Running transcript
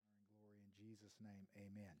Jesus' name,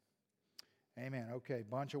 amen. Amen. Okay,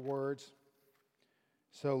 bunch of words.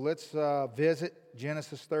 So let's visit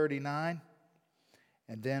Genesis 39,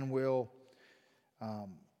 and then we'll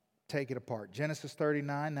take it apart. Genesis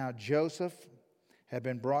 39, now Joseph had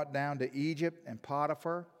been brought down to Egypt, and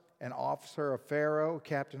Potiphar, an officer of Pharaoh,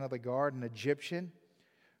 captain of the guard, an Egyptian,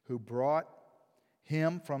 who brought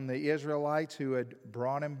him from the Israelites who had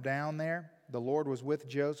brought him down there. The Lord was with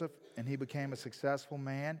Joseph, and he became a successful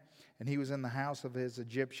man, and he was in the house of his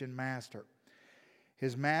Egyptian master.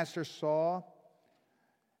 His master saw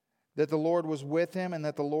that the Lord was with him, and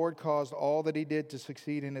that the Lord caused all that he did to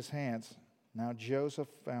succeed in his hands. Now Joseph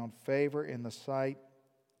found favor in his sight,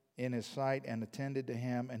 and attended to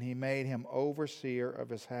him, and he made him overseer of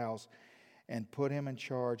his house, and put him in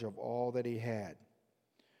charge of all that he had.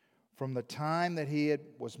 From the time that he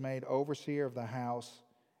was made overseer of the house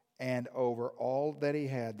and over all that he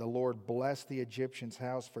had, the Lord blessed the Egyptian's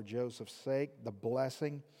house for Joseph's sake. The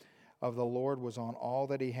blessing of the Lord was on all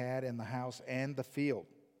that he had in the house and the field.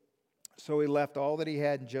 So he left all that he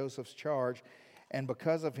had in Joseph's charge, and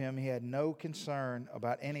because of him he had no concern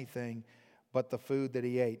about anything but the food that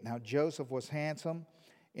he ate. Now Joseph was handsome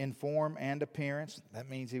in form and appearance. That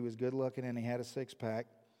means he was good looking and he had a six-pack.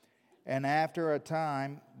 And after a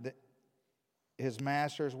time, his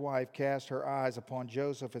master's wife cast her eyes upon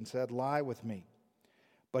Joseph and said, "Lie with me."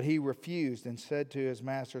 But he refused and said to his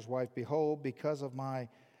master's wife, "Behold, because of my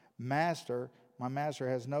master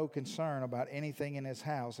has no concern about anything in his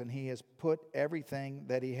house, and he has put everything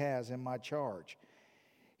that he has in my charge.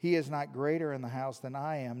 He is not greater in the house than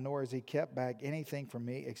I am, nor has he kept back anything from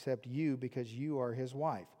me except you, because you are his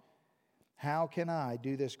wife. How can I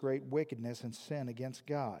do this great wickedness and sin against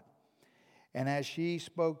God?" And as she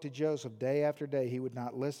spoke to Joseph day after day, he would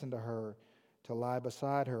not listen to her to lie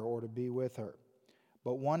beside her or to be with her.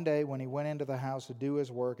 But one day when he went into the house to do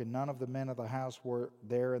his work, and none of the men of the house were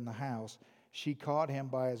there in the house, she caught him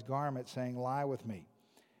by his garment, saying, "Lie with me."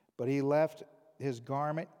 But he left his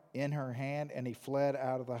garment in her hand, and he fled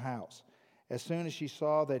out of the house. As soon as she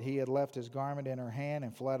saw that he had left his garment in her hand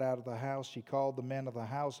and fled out of the house, she called the men of the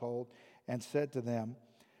household and said to them,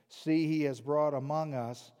 "See, he has brought among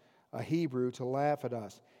us a Hebrew to laugh at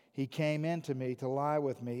us. He came in to me to lie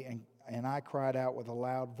with me, and I cried out with a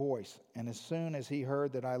loud voice. And as soon as he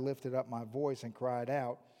heard that I lifted up my voice and cried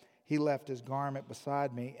out, he left his garment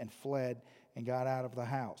beside me and fled and got out of the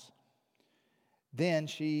house." Then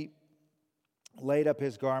she laid up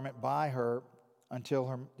his garment by her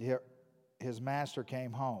until his master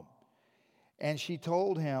came home. And she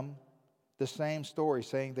told him the same story,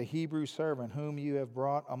 saying, "The Hebrew servant whom you have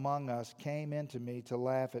brought among us came in to me to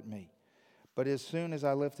laugh at me. But as soon as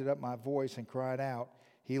I lifted up my voice and cried out,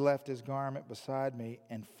 he left his garment beside me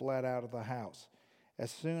and fled out of the house." As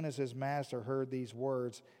soon as his master heard these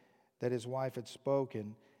words that his wife had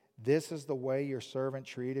spoken, "This is the way your servant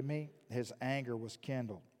treated me," his anger was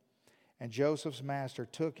kindled. And Joseph's master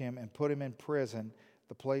took him and put him in prison,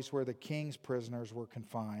 the place where the king's prisoners were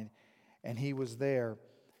confined, and he was there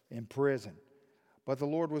in prison. But the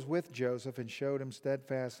Lord was with Joseph and showed him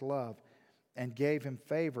steadfast love and gave him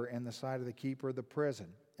favor in the sight of the keeper of the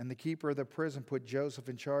prison. And the keeper of the prison put Joseph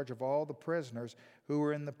in charge of all the prisoners who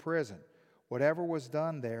were in the prison. Whatever was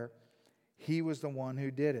done there, he was the one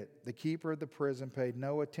who did it. The keeper of the prison paid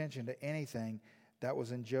no attention to anything that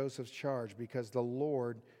was in Joseph's charge, because the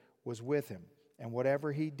Lord was with him. And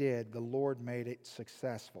whatever he did, the Lord made it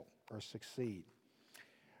successful or succeed.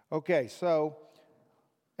 Okay, so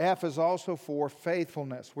F is also for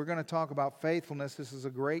faithfulness. We're going to talk about faithfulness. This is a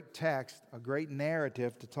great text, a great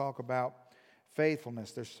narrative to talk about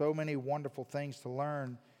faithfulness. There's so many wonderful things to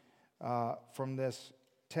learn from this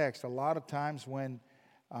text. A lot of times when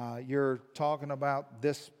you're talking about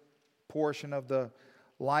this portion of the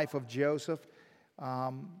life of Joseph,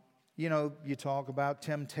 you talk about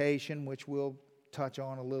temptation, which we'll touch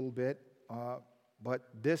on a little bit, but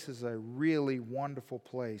this is a really wonderful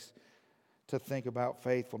place to think about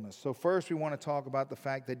faithfulness. So first we want to talk about the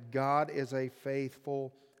fact that God is a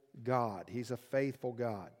faithful God. He's a faithful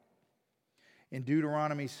God. In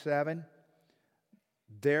Deuteronomy 7,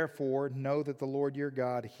 "Therefore know that the Lord your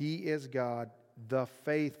God, He is God, the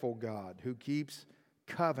faithful God, who keeps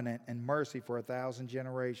covenant and mercy for 1,000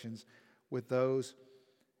 generations with those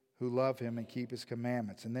who love Him and keep His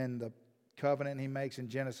commandments." And then the covenant He makes in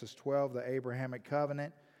Genesis 12, the Abrahamic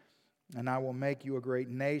covenant, "And I will make you a great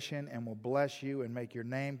nation and will bless you and make your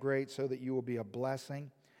name great so that you will be a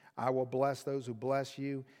blessing. I will bless those who bless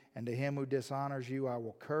you, and to him who dishonors you I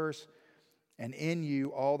will curse. And in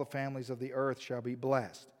you all the families of the earth shall be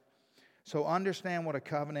blessed." So understand what a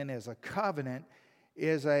covenant is. A covenant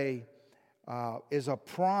is a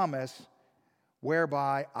promise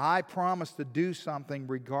whereby I promise to do something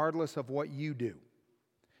regardless of what you do.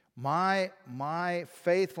 My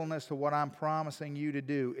faithfulness to what I'm promising you to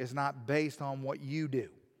do is not based on what you do.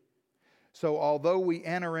 So although we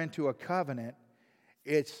enter into a covenant,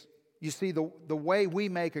 you see, the way we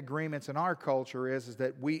make agreements in our culture is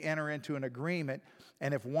that we enter into an agreement,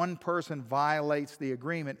 and if one person violates the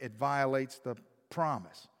agreement, it violates the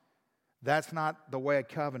promise. That's not the way a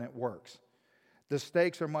covenant works. The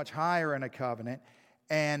stakes are much higher in a covenant,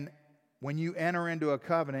 and when you enter into a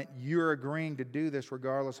covenant, you're agreeing to do this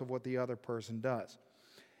regardless of what the other person does.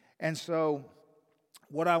 And so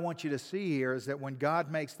what I want you to see here is that when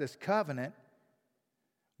God makes this covenant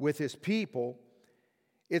with His people,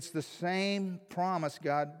 it's the same promise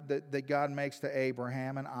that God makes to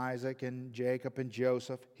Abraham and Isaac and Jacob and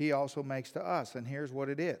Joseph. He also makes to us. And here's what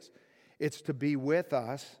it is. It's to be with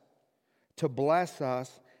us, to bless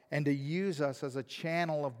us, and to use us as a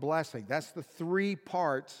channel of blessing. That's the three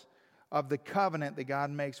parts of the covenant that God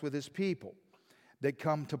makes with His people that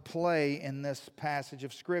come to play in this passage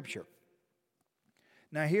of Scripture.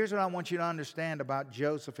 Now, here's what I want you to understand about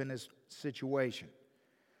Joseph and his situation.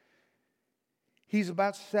 He's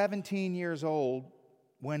about 17 years old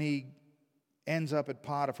when he ends up at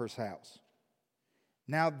Potiphar's house.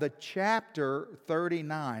 Now, the chapter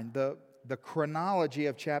 39, the chronology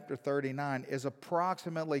of chapter 39 is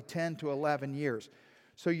approximately 10 to 11 years.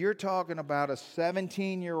 So you're talking about a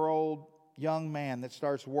 17-year-old young man that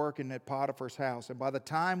starts working at Potiphar's house. And by the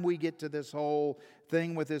time we get to this whole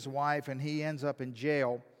thing with his wife and he ends up in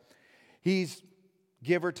jail, he's,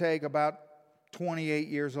 give or take, about 28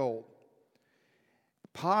 years old.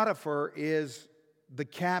 Potiphar is the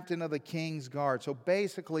captain of the king's guard. So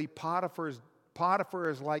basically, Potiphar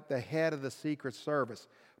is like the head of the Secret Service.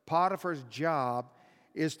 Potiphar's job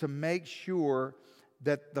is to make sure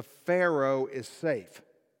that the Pharaoh is safe.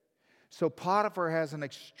 So Potiphar has an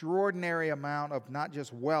extraordinary amount of not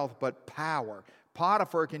just wealth, but power.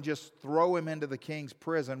 Potiphar can just throw him into the king's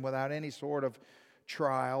prison without any sort of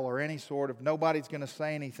trial or any sort of, nobody's going to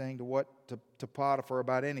say anything to Potiphar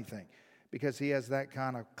about anything because he has that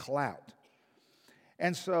kind of clout.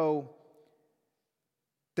 And so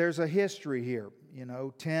there's a history here,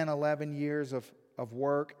 10, 11 years of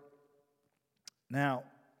work. Now,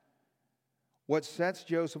 what sets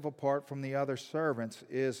Joseph apart from the other servants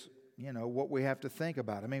is, what we have to think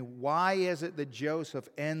about. I mean, why is it that Joseph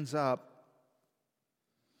ends up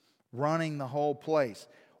running the whole place?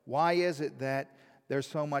 Why is it that there's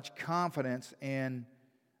so much confidence in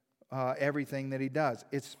everything that he does?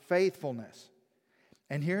 It's faithfulness.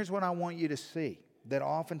 And here's what I want you to see that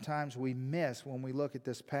oftentimes we miss when we look at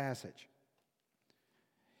this passage.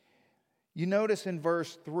 You notice in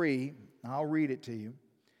verse 3, I'll read it to you.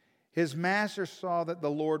 His master saw that the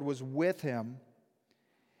Lord was with him,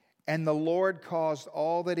 and the Lord caused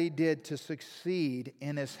all that he did to succeed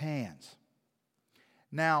in his hands.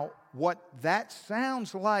 Now, what that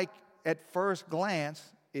sounds like at first glance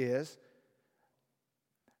is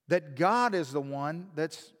that God is the one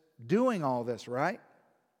that's doing all this, right?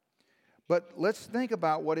 But let's think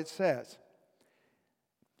about what it says.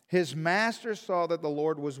 His master saw that the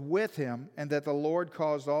Lord was with him, and that the Lord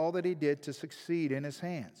caused all that he did to succeed in his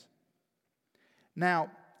hands.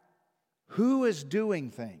 Now, who is doing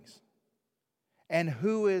things? And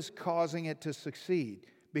who is causing it to succeed?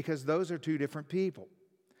 Because those are two different people.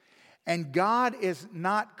 And God is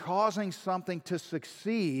not causing something to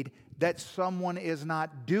succeed that someone is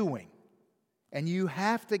not doing. And you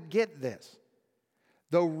have to get this.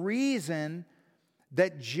 The reason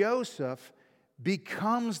that Joseph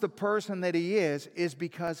becomes the person that he is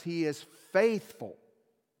because he is faithful.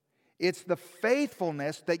 It's the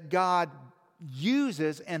faithfulness that God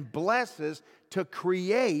uses and blesses to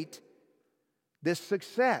create this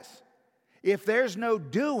success. If there's no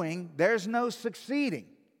doing, there's no succeeding.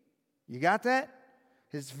 You got that?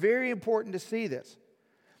 It's very important to see this.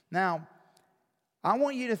 Now, I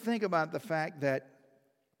want you to think about the fact that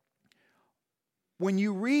when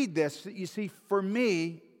you read this, you see, for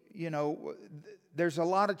me, there's a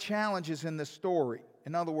lot of challenges in this story.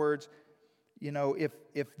 In other words,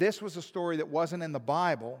 if this was a story that wasn't in the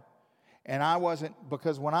Bible, and I wasn't,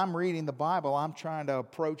 because when I'm reading the Bible, I'm trying to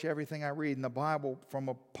approach everything I read in the Bible from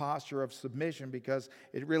a posture of submission, because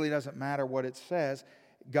it really doesn't matter what it says.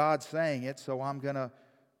 God's saying it, so I'm going to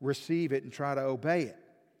receive it and try to obey it.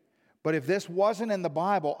 But if this wasn't in the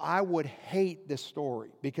Bible, I would hate this story,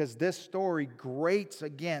 because this story grates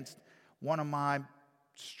against one of my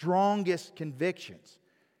strongest convictions,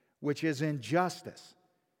 which is injustice.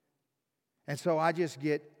 And so I just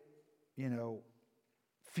get,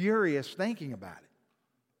 furious thinking about it,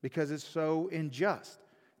 because it's so unjust.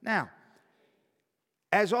 Now,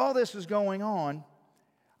 As all this is going on,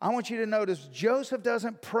 I want you to notice Joseph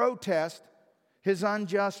doesn't protest his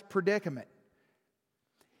unjust predicament.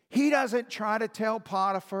 He doesn't try to tell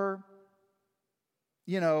Potiphar,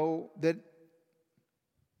 that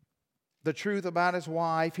the truth about his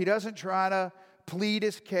wife. He doesn't try to plead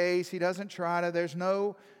his case. He doesn't try to, there's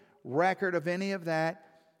no record of any of that.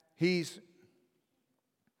 He's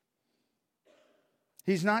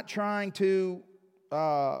not trying to,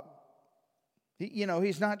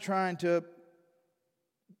 he's not trying to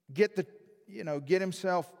get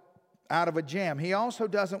himself out of a jam. He also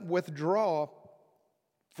doesn't withdraw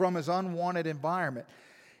from his unwanted environment.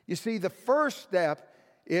 You see, the first step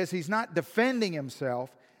is he's not defending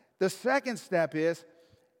himself. The second step is,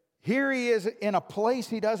 here he is in a place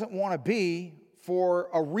he doesn't want to be for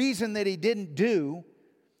a reason that he didn't do,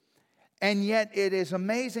 and yet it is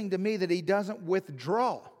amazing to me that he doesn't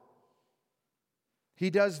withdraw.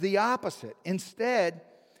 He does the opposite. Instead,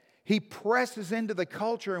 he presses into the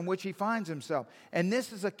culture in which he finds himself. And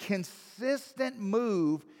this is a consistent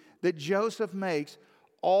move that Joseph makes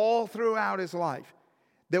all throughout his life.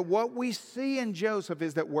 That what we see in Joseph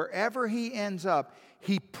is that wherever he ends up,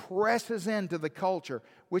 he presses into the culture,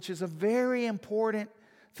 which is a very important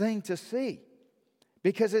thing to see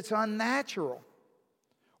because it's unnatural.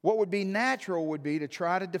 What would be natural would be to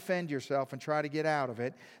try to defend yourself and try to get out of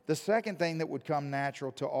it. The second thing that would come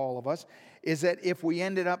natural to all of us is that if we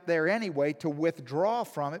ended up there anyway, to withdraw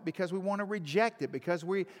from it because we want to reject it, because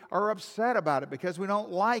we are upset about it, because we don't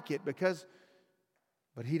like it,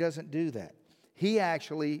 but he doesn't do that. He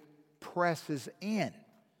actually presses in,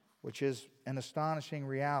 which is an astonishing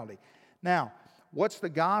reality. Now, what's the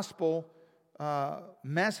gospel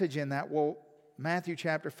message in that? Well, Matthew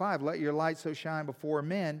chapter 5, let your light so shine before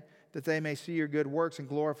men that they may see your good works and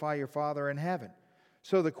glorify your Father in heaven.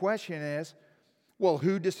 So the question is, well,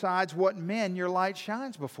 who decides what men your light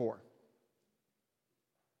shines before?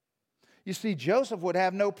 You see, Joseph would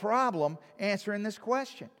have no problem answering this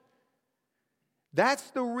question. That's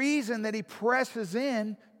the reason that he presses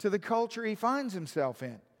in to the culture he finds himself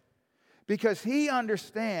in. Because he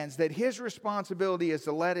understands that his responsibility is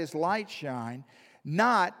to let his light shine,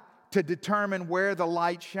 not to determine where the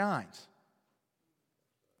light shines.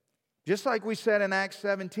 Just like we said in Acts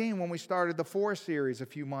 17 when we started the 4 series a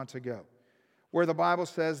few months ago, where the Bible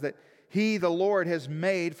says that He, the Lord, has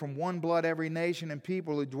made from one blood every nation and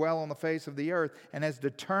people who dwell on the face of the earth and has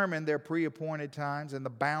determined their pre-appointed times and the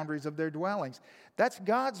boundaries of their dwellings. That's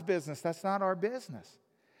God's business. That's not our business.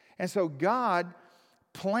 And so God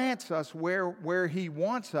plants us where He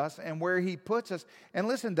wants us and where He puts us. And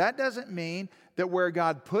listen, that doesn't mean that where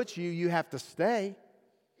God puts you, you have to stay.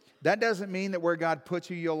 That doesn't mean that where God puts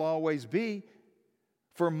you, you'll always be.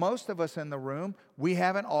 For most of us in the room, we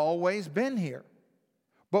haven't always been here.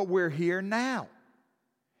 But we're here now.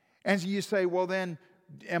 And so you say, well then,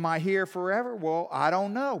 am I here forever? Well, I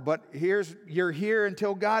don't know. But you're here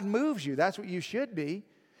until God moves you. That's what you should be.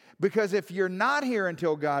 Because if you're not here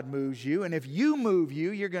until God moves you, and if you move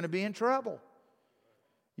you, you're going to be in trouble.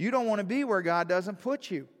 You don't want to be where God doesn't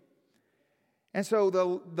put you. And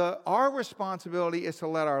so our responsibility is to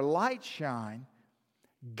let our light shine.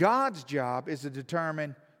 God's job is to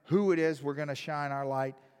determine who it is we're going to shine our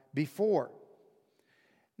light before.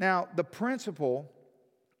 Now, the principle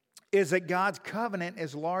is that God's covenant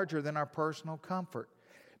is larger than our personal comfort.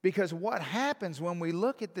 Because what happens when we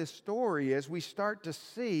look at this story is we start to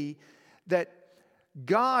see that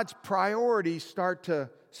God's priorities start to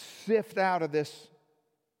sift out of this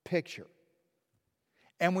picture.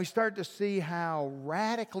 And we start to see how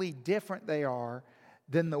radically different they are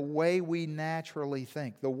than the way we naturally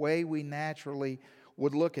think, the way we naturally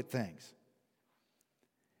would look at things.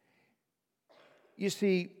 You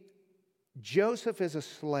see, Joseph is a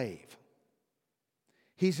slave.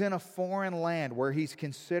 He's in a foreign land where he's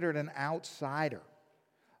considered an outsider.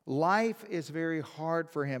 Life is very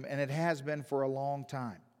hard for him, and it has been for a long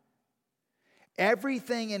time.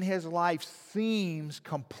 Everything in his life seems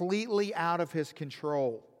completely out of his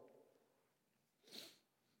control.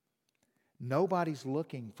 Nobody's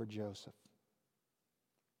looking for Joseph.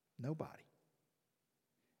 Nobody.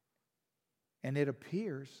 And it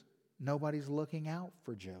appears nobody's looking out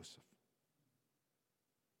for Joseph.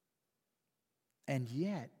 And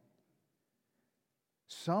yet,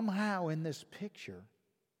 somehow in this picture,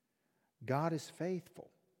 God is faithful.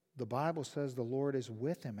 The Bible says the Lord is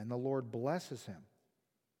with him and the Lord blesses him.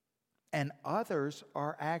 And others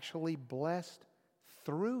are actually blessed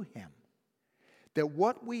through him. That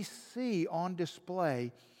what we see on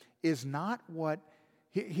display is not what...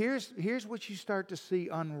 Here's what you start to see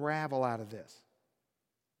unravel out of this.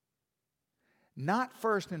 Not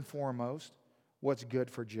first and foremost what's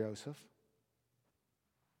good for Joseph.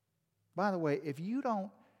 By the way, if you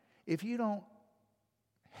don't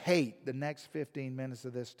hate the next 15 minutes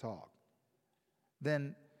of this talk,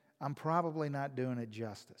 then I'm probably not doing it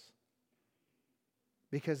justice.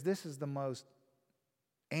 Because this is the most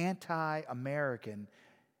anti-American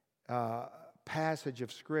passage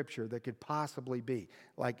of Scripture that could possibly be.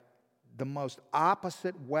 Like the most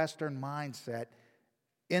opposite Western mindset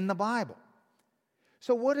in the Bible.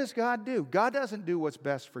 So what does God do? God doesn't do what's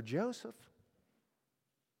best for Joseph.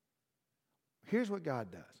 Here's what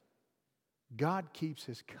God does. God keeps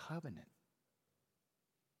His covenant.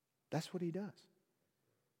 That's what He does.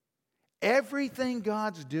 Everything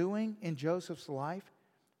God's doing in Joseph's life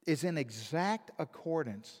is in exact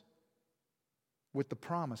accordance with the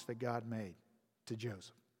promise that God made to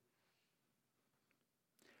Joseph.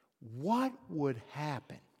 What would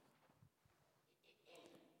happen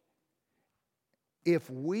if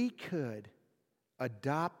we could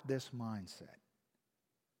adopt this mindset?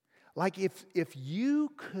 Like if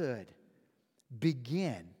you could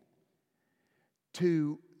begin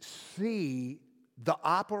to see the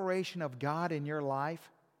operation of God in your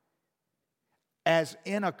life as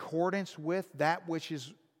in accordance with that which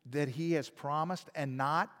is that He has promised, and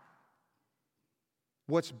not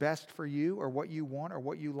what's best for you or what you want or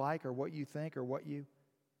what you like or what you think or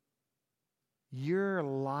your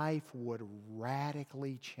life would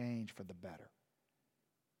radically change for the better.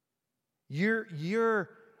 Your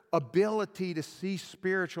ability to see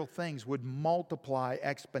spiritual things would multiply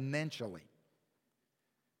exponentially.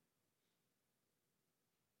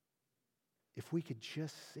 If we could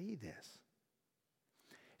just see this.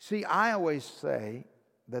 See, I always say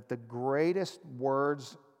that the greatest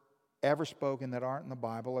words ever spoken that aren't in the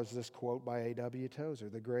Bible is this quote by A.W. Tozer.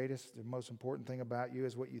 The most important thing about you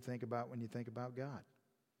is what you think about when you think about God.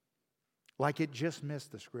 Like it just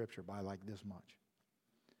missed the Scripture by like this much.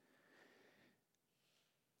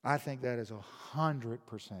 I think that is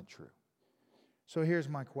 100% true. So here's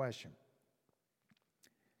my question.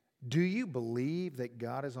 Do you believe that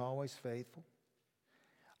God is always faithful?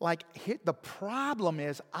 Like, the problem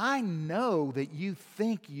is, I know that you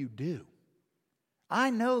think you do. I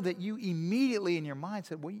know that you immediately in your mind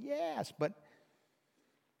said, well, yes, but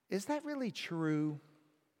is that really true?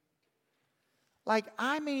 Like,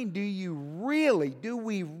 I mean, do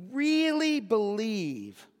we really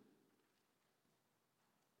believe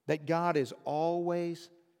that God is always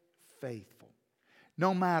faithful?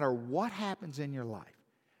 No matter what happens in your life,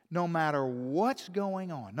 no matter what's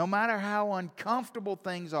going on, no matter how uncomfortable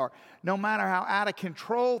things are, no matter how out of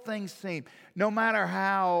control things seem, no matter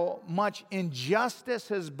how much injustice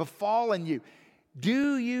has befallen you,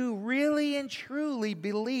 do you really and truly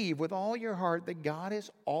believe with all your heart that God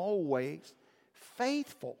is always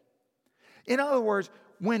faithful? In other words,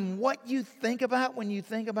 when you think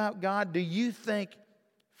about God, do you think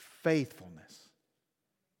faithfulness?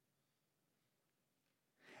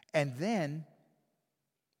 And then,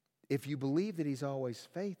 if you believe that He's always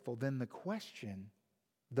faithful, then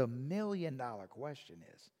the million-dollar question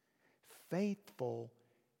is, faithful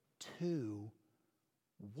to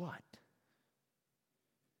what?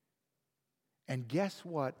 And guess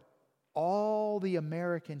what? All the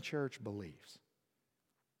American church believes.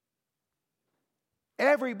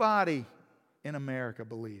 Everybody in America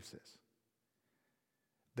believes this.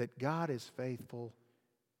 That God is faithful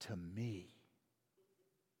to me.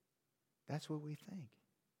 That's what we think.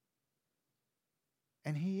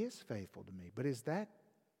 And He is faithful to me. But is that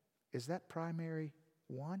primary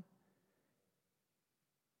one?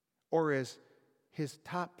 Or is His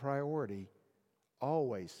top priority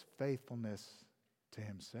always faithfulness to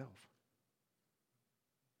Himself?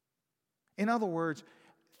 In other words,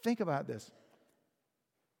 think about this.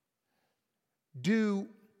 Do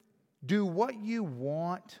what you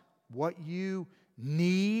want, what you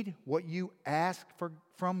need, what you ask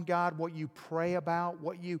from God, what you pray about,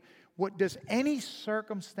 what does any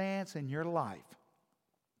circumstance in your life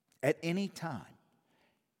at any time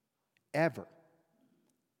ever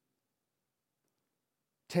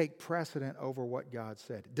take precedent over what God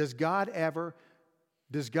said? Does God ever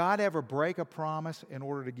break a promise in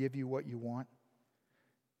order to give you what you want?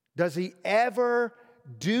 Does He ever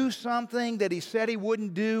do something that He said He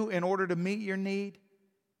wouldn't do in order to meet your need?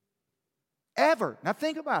 Ever. Now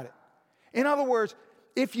think about it. In other words,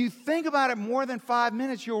 if you think about it more than 5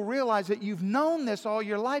 minutes, you'll realize that you've known this all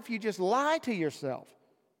your life. You just lie to yourself.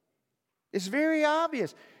 It's very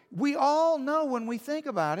obvious. We all know when we think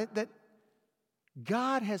about it that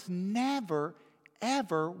God has never,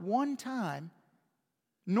 ever one time,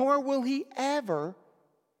 nor will He ever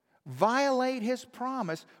violate His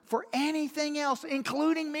promise for anything else,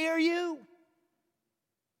 including me or you.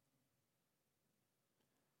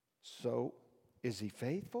 So, is He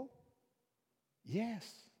faithful? Yes.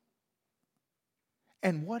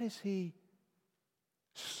 And what is He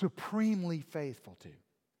supremely faithful to?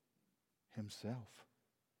 Himself.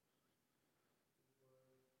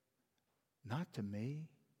 Not to me,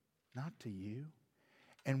 not to you.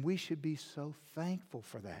 And we should be so thankful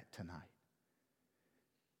for that tonight.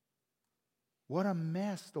 What a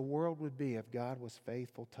mess the world would be if God was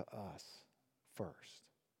faithful to us first.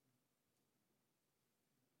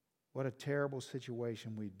 What a terrible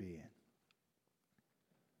situation we'd be in.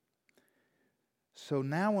 So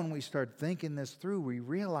now when we start thinking this through, we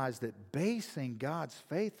realize that basing God's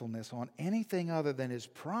faithfulness on anything other than His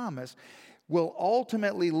promise will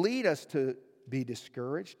ultimately lead us to be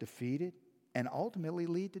discouraged, defeated, and ultimately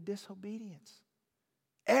lead to disobedience.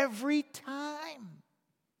 Every time.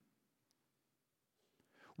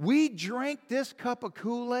 We drink this cup of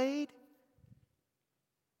Kool-Aid,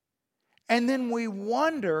 and then we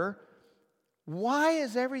wonder, why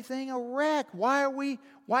is everything a wreck?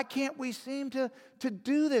 Why can't we seem to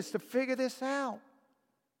do this, to figure this out?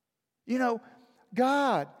 You know,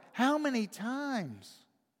 God, how many times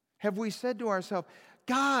have we said to ourselves,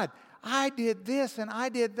 God, I did this and I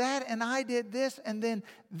did that and I did this and then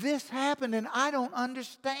this happened and I don't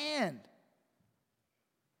understand.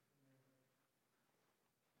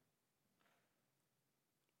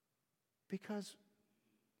 Because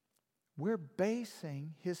we're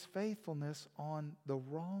basing His faithfulness on the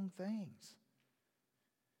wrong things.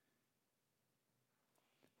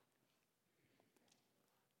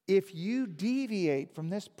 If you deviate from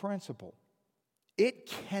this principle, it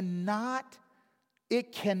cannot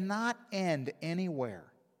end anywhere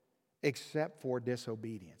except for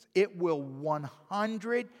disobedience. It will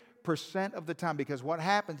 100% of the time, because what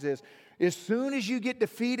happens is, as soon as you get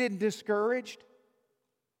defeated and discouraged,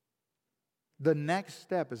 the next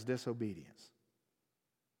step is disobedience.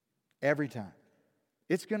 Every time.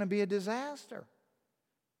 It's going to be a disaster.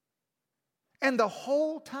 And the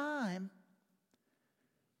whole time,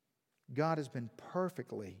 God has been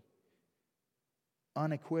perfectly,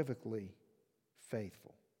 unequivocally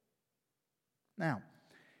faithful. Now,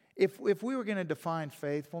 if we were going to define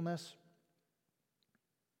faithfulness,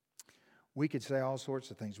 we could say all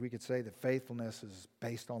sorts of things. We could say that faithfulness is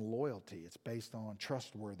based on loyalty. It's based on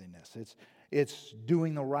trustworthiness. It's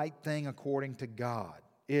doing the right thing according to God.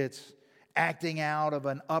 It's acting out of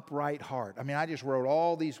an upright heart. I mean, I just wrote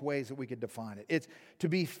all these ways that we could define it. It's to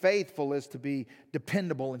be faithful is to be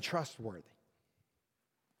dependable and trustworthy.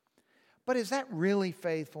 But is that really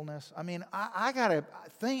faithfulness? I mean, I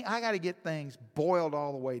gotta get things boiled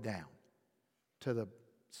all the way down to the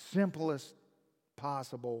simplest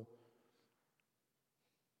possible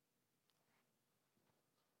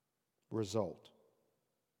result.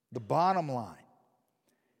 The bottom line,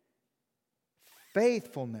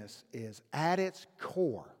 faithfulness is at its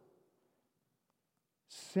core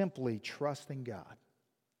simply trusting God.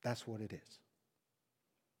 That's what it is.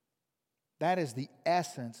 That is the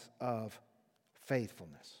essence of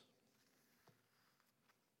faithfulness.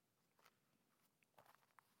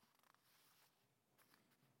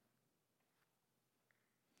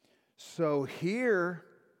 So here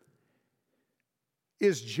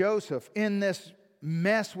is Joseph in this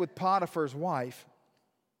mess with Potiphar's wife.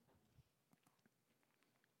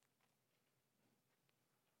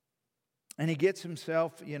 And he gets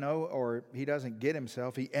himself, or he doesn't get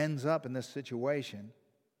himself, he ends up in this situation.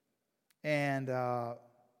 And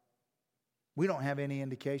we don't have any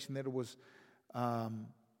indication that it was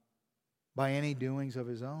by any doings of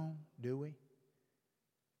his own, do we?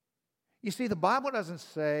 You see, the Bible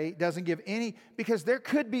doesn't give any, because there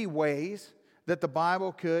could be ways that the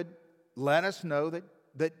Bible could let us know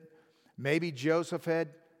that maybe Joseph had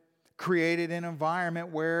created an environment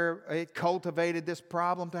where it cultivated this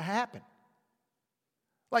problem to happen.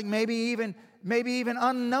 Like maybe even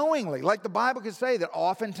unknowingly. Like the Bible could say that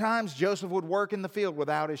oftentimes Joseph would work in the field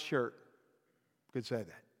without his shirt. Could say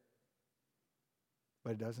that.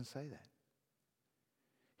 But it doesn't say that.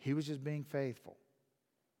 He was just being faithful.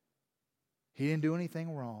 He didn't do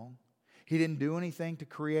anything wrong. He didn't do anything to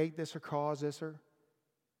create this or cause this or...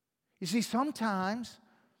 You see, sometimes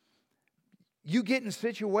you get in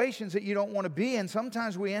situations that you don't want to be in.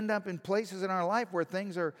 Sometimes we end up in places in our life where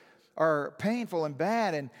things are painful and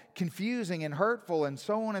bad and confusing and hurtful and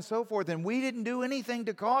so on and so forth. And we didn't do anything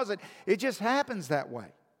to cause it. It just happens that way.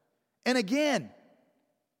 And again,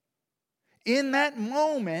 in that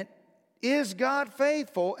moment, is God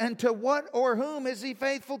faithful? And to what or whom is He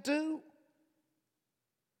faithful to?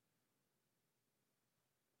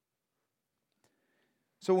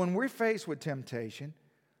 So when we're faced with temptation,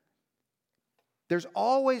 there's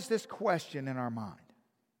always this question in our mind.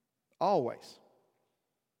 Always.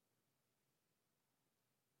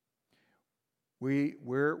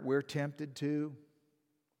 We're tempted to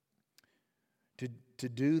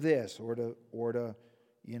do this or to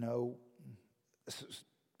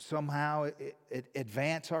somehow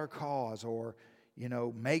advance our cause or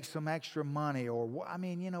make some extra money or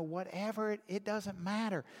whatever. It doesn't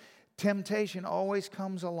matter. Temptation always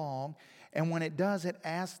comes along, and when it does, it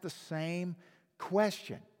asks the same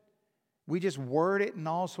question. We just word it in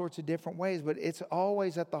all sorts of different ways, but it's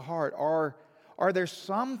always at the heart. Are there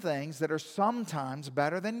some things that are sometimes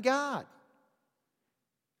better than God?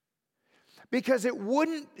 Because it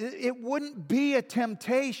wouldn't be a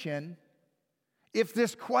temptation if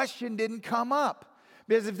this question didn't come up.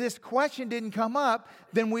 Because if this question didn't come up,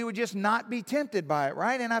 then we would just not be tempted by it,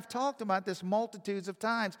 right? And I've talked about this multitudes of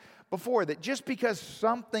times before, that just because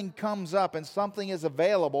something comes up and something is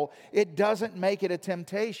available, it doesn't make it a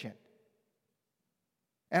temptation.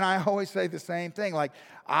 And I always say the same thing, like,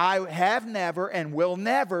 I have never and will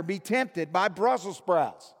never be tempted by Brussels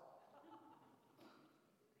sprouts.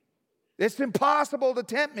 It's impossible to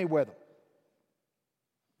tempt me with them.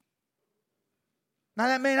 Now,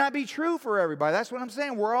 that may not be true for everybody. That's what I'm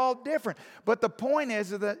saying. We're all different. But the point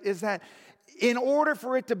is that in order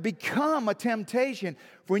for it to become a temptation,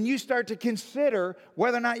 when you start to consider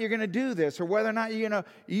whether or not you're going to do this, or whether or not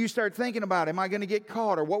you start thinking about, am I going to get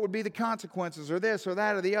caught, or what would be the consequences, or this or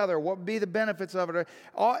that or the other, what would be the benefits of it,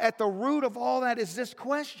 at the root of all that is this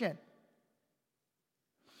question.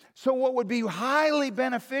 So what would be highly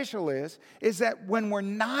beneficial is that when we're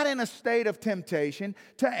not in a state of temptation,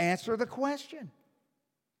 to answer the question.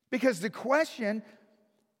 Because the question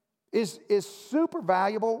is super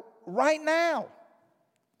valuable right now.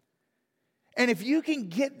 And if you can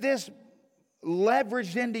get this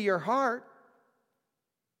leveraged into your heart,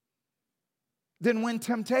 then when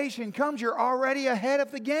temptation comes, you're already ahead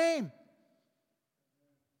of the game.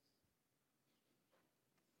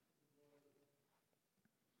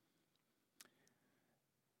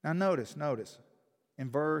 Now notice. In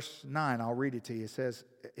verse 9, I'll read it to you. It says,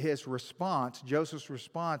 Joseph's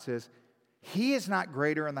response is, he is not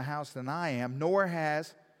greater in the house than I am, nor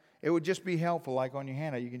has, it would just be helpful, like on your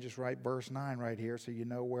handout, you can just write verse 9 right here so you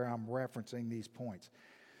know where I'm referencing these points.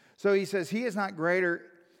 So he says, he is not greater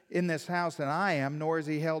in this house than I am, nor has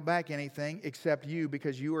he held back anything except you,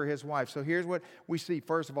 because you are his wife. So here's what we see.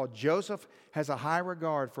 First of all, Joseph has a high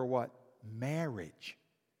regard for what? Marriage.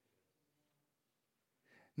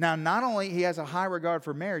 Now, not only he has a high regard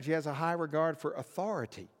for marriage, he has a high regard for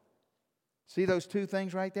authority. See those two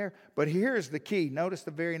things right there? But here's the key. Notice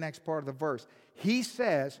the very next part of the verse. He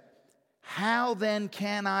says, how then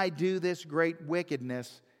can I do this great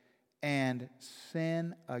wickedness and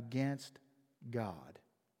sin against God?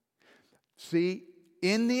 See,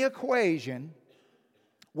 in the equation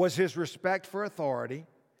was his respect for authority.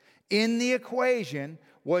 In the equation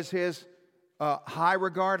was his high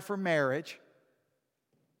regard for marriage.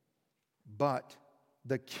 But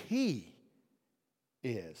the key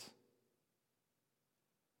is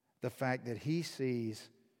the fact that he sees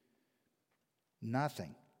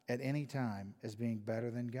nothing at any time as being better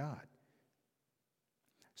than God.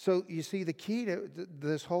 So you see, the key to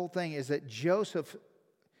this whole thing is that Joseph,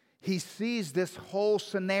 he sees this whole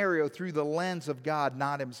scenario through the lens of God,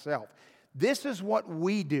 not himself. This is what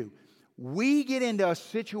we do. We get into a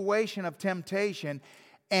situation of temptation,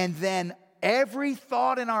 and then every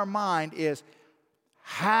thought in our mind is,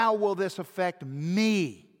 how will this affect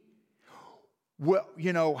me? Well,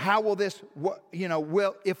 how will this,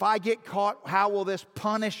 if I get caught, how will this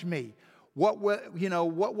punish me? What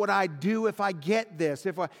would I do if I get this?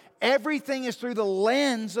 Everything is through the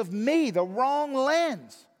lens of me, the wrong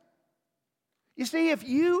lens. You see,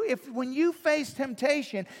 when you face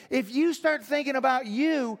temptation, if you start thinking about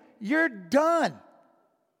you, you're done.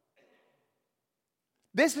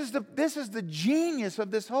 This is the genius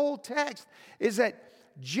of this whole text, is that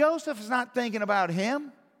Joseph is not thinking about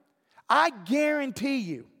him. I guarantee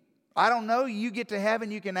you, I don't know, you get to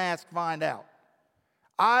heaven, you can ask, find out.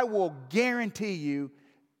 I will guarantee you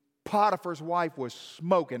Potiphar's wife was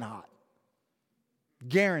smoking hot.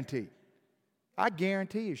 Guarantee. I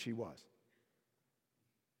guarantee you she was.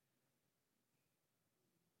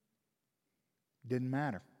 Didn't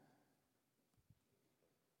matter.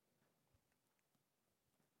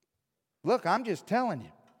 Look, I'm just telling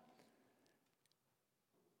you.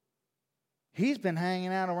 He's been hanging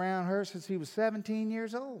out around her since he was 17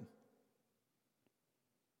 years old.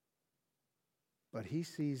 But he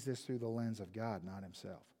sees this through the lens of God, not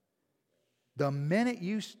himself. The minute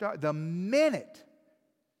you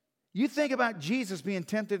think about Jesus being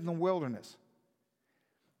tempted in the wilderness.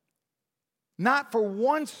 Not for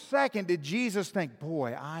 1 second did Jesus think,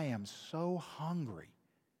 boy, I am so hungry.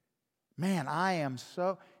 Man, I am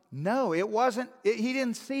so... No, it wasn't. He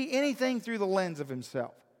didn't see anything through the lens of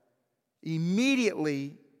himself.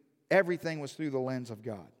 Immediately, everything was through the lens of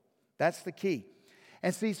God. That's the key.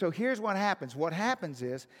 And see, so here's what happens. What happens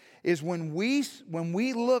is when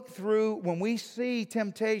we look through, when we see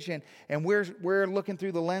temptation and we're looking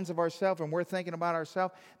through the lens of ourselves and we're thinking about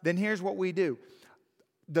ourselves, then here's what we do.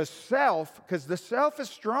 The self, because the self is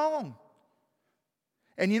strong.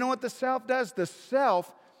 And you know what the self does? The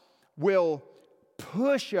self will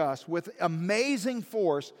push us with amazing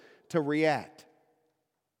force to react.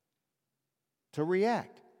 To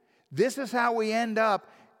react. This is how we end up,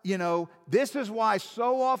 this is why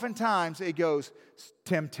so oftentimes it goes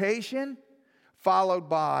temptation followed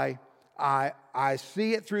by I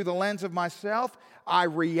see it through the lens of myself. I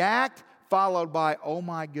react followed by, oh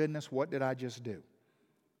my goodness, what did I just do?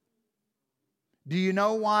 Do you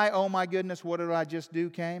know why, oh my goodness, what did I just do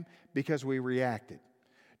came? Because we reacted.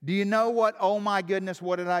 Do you know what, oh my goodness,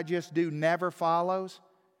 what did I just do never follows?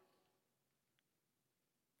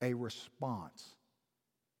 A response.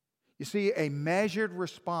 You see, a measured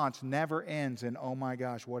response never ends in, oh my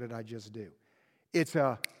gosh, what did I just do? It's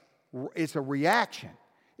a reaction.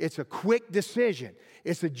 It's a quick decision.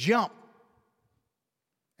 It's a jump.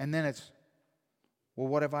 And then it's, well,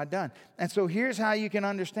 what have I done? And so here's how you can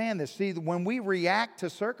understand this. See, when we react to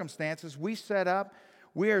circumstances, we set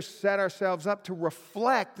ourselves up to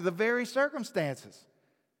reflect the very circumstances.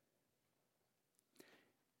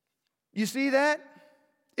 You see that?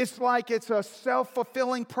 It's like it's a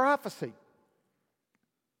self-fulfilling prophecy.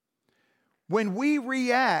 When we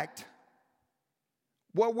react,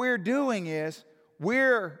 what we're doing is we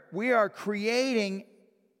are creating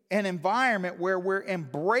an environment where we're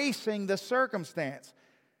embracing the circumstance.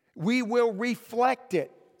 We will reflect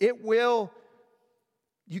it. You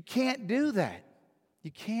can't do that.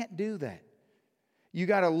 You can't do that. You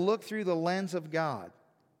got to look through the lens of God.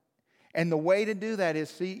 And the way to do that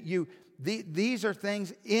is, these are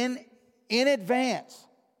things in advance.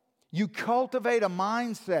 You cultivate a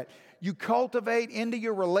mindset. You cultivate into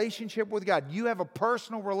your relationship with God. You have a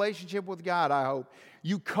personal relationship with God, I hope.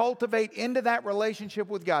 You cultivate into that relationship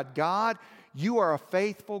with God. God, you are a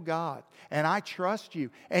faithful God, and I trust you.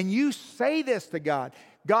 And you say this to God.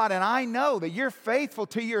 God, and I know that you're faithful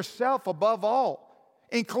to yourself above all,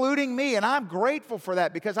 including me. And I'm grateful for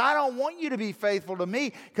that, because I don't want you to be faithful to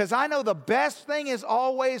me, because I know the best thing is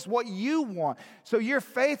always what you want. So you're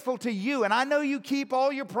faithful to you, and I know you keep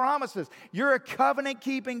all your promises. You're a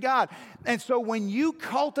covenant-keeping God. And so when you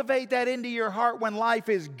cultivate that into your heart when life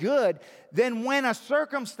is good, then when a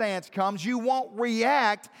circumstance comes, you won't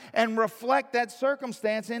react and reflect that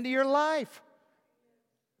circumstance into your life.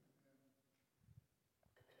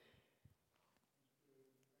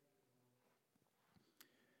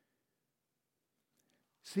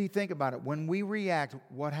 See, think about it. When we react,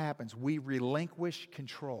 what happens? We relinquish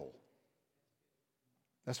control.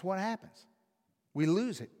 That's what happens. We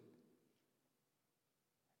lose it.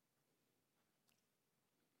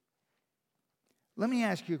 Let me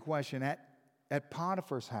ask you a question. At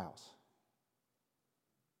Potiphar's house,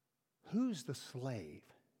 who's the slave?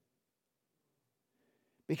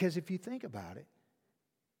 Because if you think about it,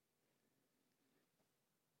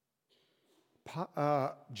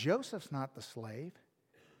 Joseph's not the slave.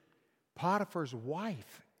 Potiphar's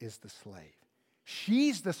wife is the slave.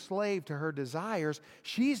 She's the slave to her desires.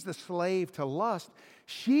 She's the slave to lust.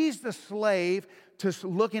 She's the slave to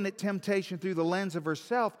looking at temptation through the lens of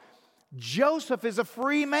herself. Joseph is a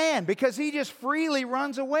free man because he just freely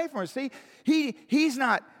runs away from her. See, he's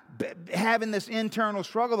not having this internal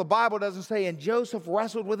struggle. The Bible doesn't say, and Joseph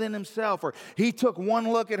wrestled within himself, or he took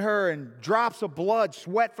one look at her and drops of blood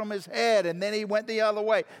sweat from his head, and then he went the other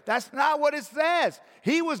way. That's not what it says.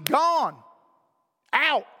 He was gone.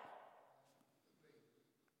 Out.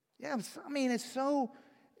 Yeah, I mean, it's so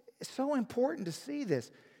important to see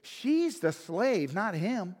this. She's the slave, not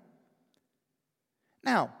him.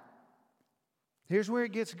 Now, here's where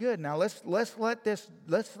it gets good. Now let's let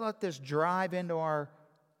this drive into our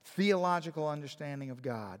theological understanding of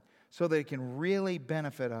God so that it can really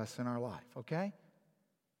benefit us in our life, okay?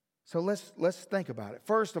 So let's think about it.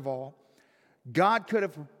 First of all, God could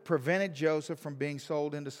have prevented Joseph from being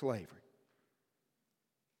sold into slavery.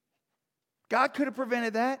 God could have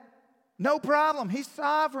prevented that. No problem. He's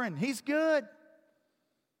sovereign. He's good.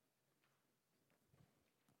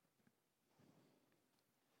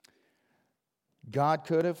 God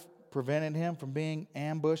could have prevented him from being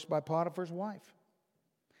ambushed by Potiphar's wife.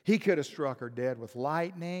 He could have struck her dead with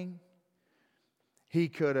lightning. He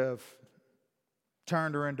could have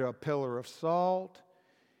turned her into a pillar of salt.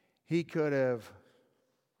 He could have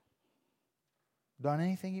done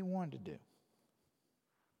anything he wanted to do.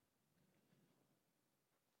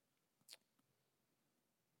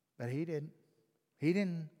 But he didn't. He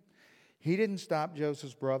didn't stop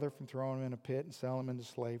Joseph's brother from throwing him in a pit and selling him into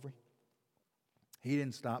slavery. He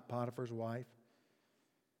didn't stop Potiphar's wife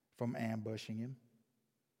from ambushing him.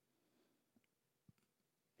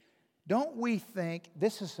 Don't we think,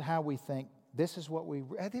 this is how we think, this is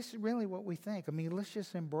really what we think. I mean, let's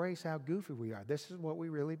just embrace how goofy we are. This is what we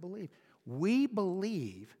really believe. We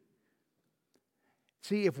believe,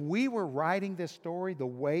 see, if we were writing this story, the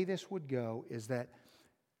way this would go is that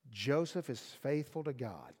Joseph is faithful to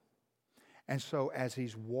God. And so as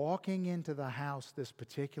he's walking into the house this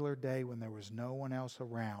particular day when there was no one else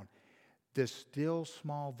around, this still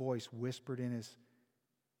small voice whispered in his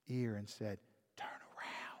ear and said, "Turn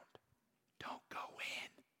around. Don't go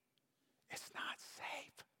in. It's not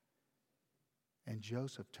safe." And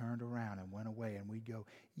Joseph turned around and went away, and we'd go,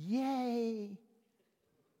 "Yay!"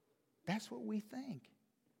 That's what we think.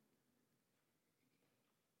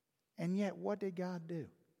 And yet, what did God do?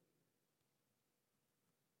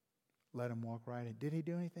 Let him walk right in. Did he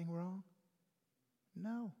do anything wrong?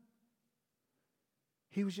 No.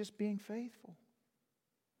 He was just being faithful.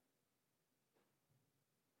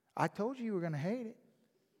 I told you were going to hate it.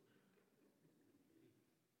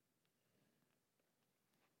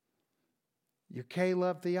 Your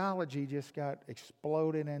K-Love theology just got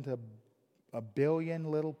exploded into a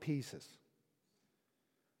billion little pieces.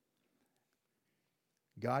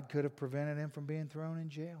 God could have prevented him from being thrown in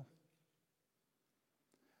jail.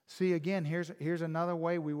 See, again, here's another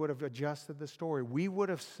way we would have adjusted the story. We would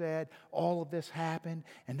have said all of this happened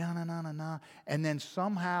and no. And then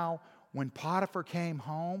somehow when Potiphar came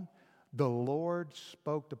home, the Lord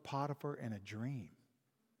spoke to Potiphar in a dream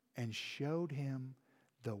and showed him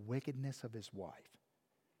the wickedness of his wife.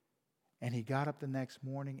 And he got up the next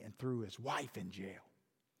morning and threw his wife in jail.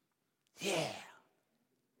 Yeah.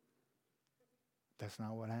 That's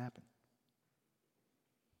not what happened.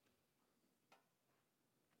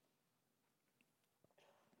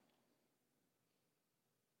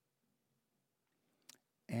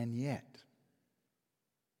 And yet,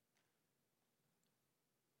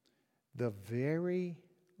 the very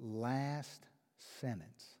last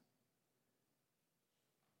sentence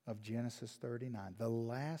of Genesis 39, the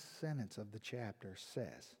last sentence of the chapter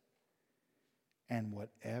says, "And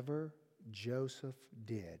whatever Joseph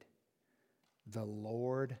did, the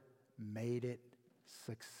Lord made it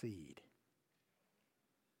succeed."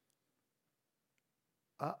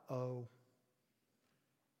 Uh-oh.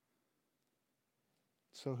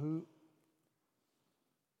 So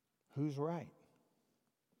who's right?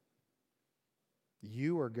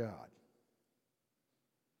 You or God?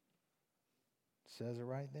 It says it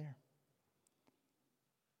right there.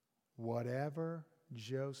 Whatever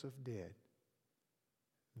Joseph did,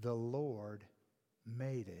 the Lord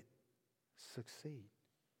made it succeed.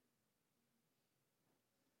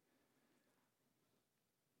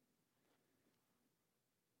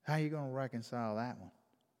 How are you going to reconcile that one?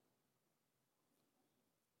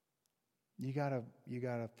 You gotta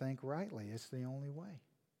think rightly. It's the only way.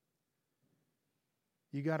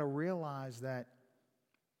 You got to realize that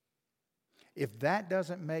if that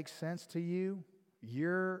doesn't make sense to you,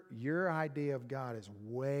 your idea of God is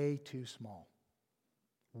way too small.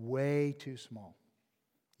 Way too small.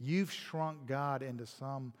 You've shrunk God into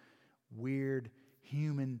some weird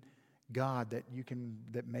human God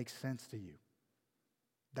that makes sense to you.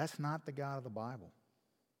 That's not the God of the Bible.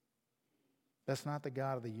 That's not the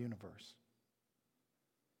God of the universe.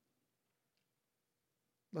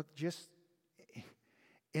 Look, just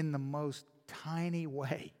in the most tiny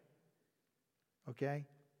way, okay?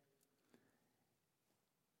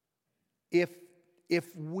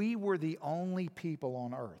 If we were the only people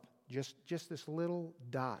on earth, just this little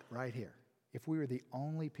dot right here, if we were the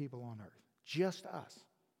only people on earth, just us,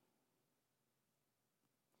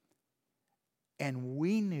 and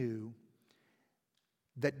we knew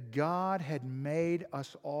that God had made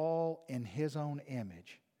us all in His own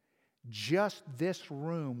image, just this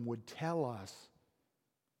room would tell us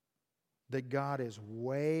that God is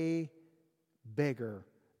way bigger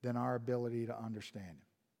than our ability to understand Him,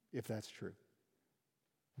 if that's true.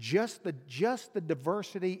 Just the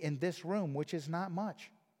diversity in this room, which is not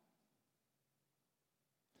much.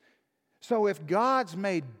 So if God's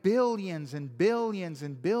made billions and billions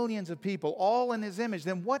and billions of people all in His image,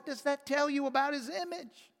 then what does that tell you about His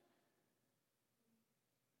image?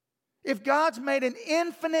 If God's made an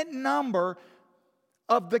infinite number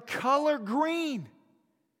of the color green,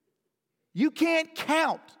 you can't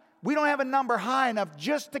count We don't have a number high enough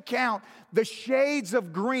just to count the shades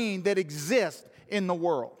of green that exist in the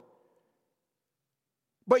world.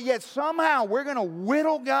 But yet somehow we're going to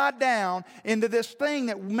whittle God down into this thing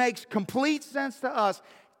that makes complete sense to us.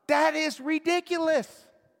 That is ridiculous.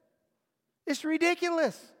 It's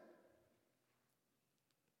ridiculous.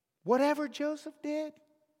 Whatever Joseph did,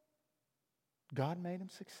 God made him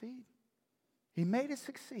succeed. He made it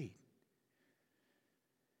succeed.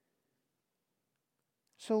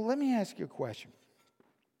 So let me ask you a question.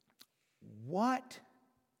 What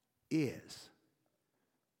is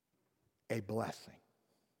a blessing?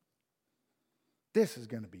 This is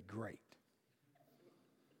going to be great.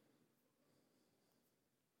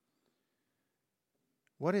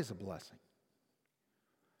 What is a blessing?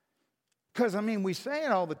 Because, we say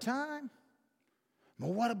it all the time.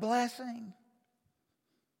 Well, what a blessing.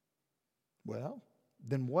 Well,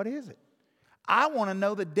 then what is it? I want to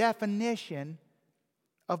know the definition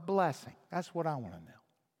of blessing. That's what I want to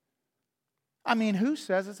know. Who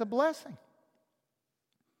says it's a blessing?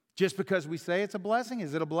 Just because we say it's a blessing,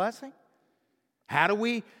 is it a blessing? How do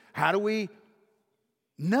we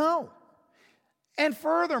know? And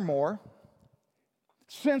furthermore,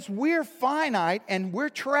 since we're finite and we're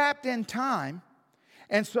trapped in time,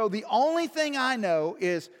 and so the only thing I know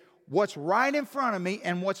is what's right in front of me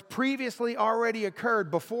and what's previously already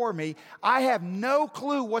occurred before me, I have no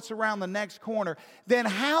clue what's around the next corner, then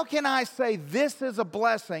how can I say this is a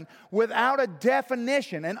blessing without a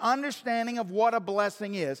definition, an understanding of what a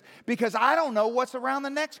blessing is? Because I don't know what's around the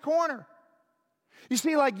next corner. You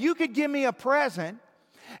see, like you could give me a present,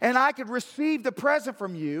 and I could receive the present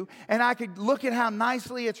from you, and I could look at how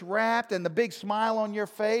nicely it's wrapped and the big smile on your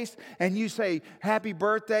face, and you say, "Happy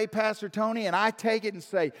birthday, Pastor Tony," and I take it and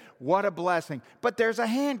say, "What a blessing." But there's a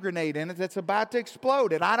hand grenade in it that's about to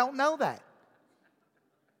explode, and I don't know that.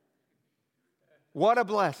 What a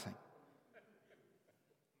blessing.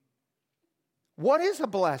 What is a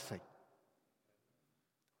blessing?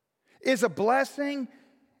 Is a blessing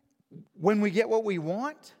when we get what we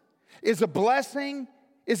want? Is the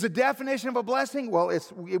definition of a blessing? Well,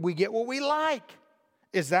 we get what we like.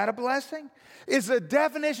 Is that a blessing? Is the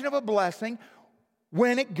definition of a blessing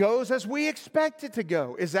when it goes as we expect it to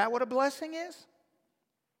go? Is that what a blessing is?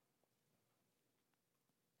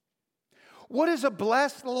 What is a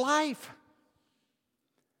blessed life?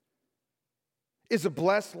 Is a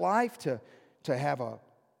blessed life to have a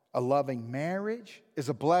loving marriage? Is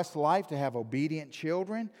a blessed life to have obedient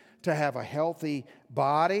children? To have a healthy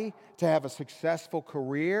body? To have a successful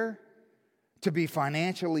career? To be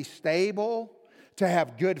financially stable? To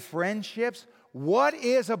have good friendships? What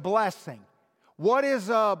is a blessing? What is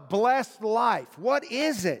a blessed life? What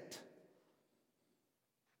is it?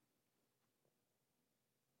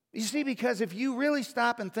 You see, because if you really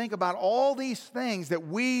stop and think about all these things that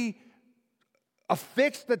we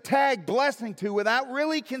affix the tag blessing to without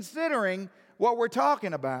really considering what we're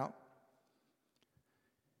talking about,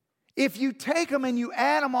 if you take them and you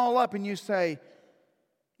add them all up and you say,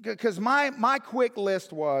 because my quick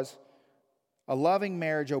list was a loving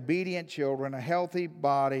marriage, obedient children, a healthy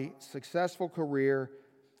body, successful career,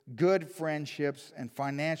 good friendships, and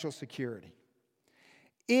financial security.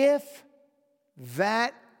 If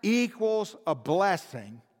that equals a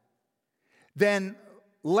blessing, then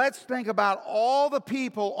let's think about all the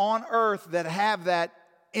people on earth that have that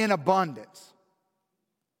in abundance.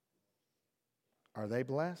 Are they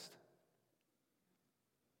blessed?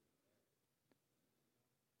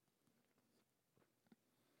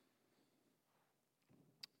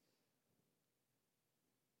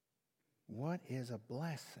 What is a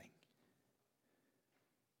blessing?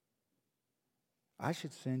 I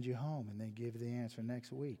should send you home and then give you the answer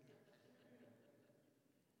next week.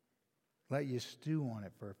 Let you stew on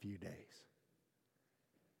it for a few days.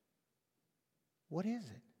 What is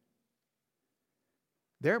it?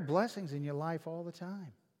 There are blessings in your life all the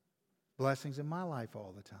time. Blessings in my life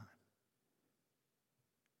all the time.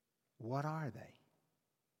 What are they?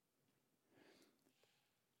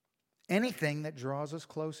 Anything that draws us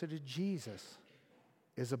closer to Jesus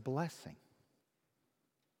is a blessing.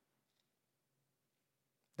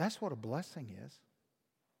 That's what a blessing is.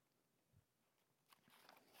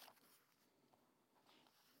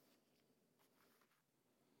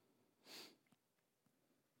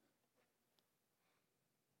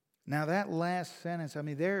 Now that last sentence,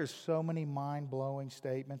 there are so many mind-blowing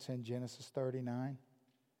statements in Genesis 39.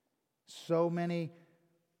 So many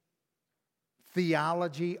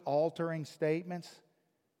theology-altering statements.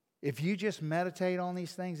 If you just meditate on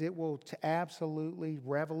these things, it will absolutely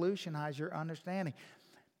revolutionize your understanding.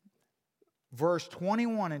 Verse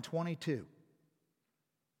 21 and 22.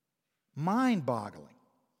 Mind-boggling.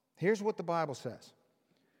 Here's what the Bible says.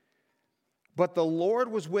 But the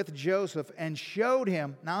Lord was with Joseph and showed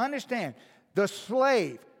him. Now understand, the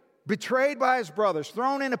slave, betrayed by his brothers,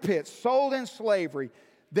 thrown in a pit, sold in slavery,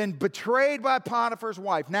 then betrayed by Potiphar's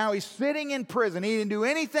wife. Now he's sitting in prison. He didn't do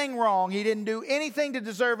anything wrong. He didn't do anything to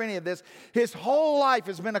deserve any of this. His whole life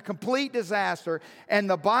has been a complete disaster. And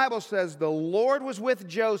the Bible says the Lord was with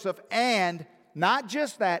Joseph and, not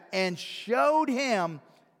just that, and showed him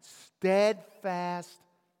steadfast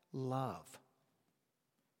love.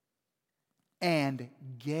 And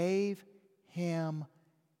gave him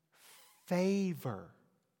favor.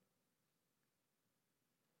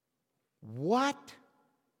 What?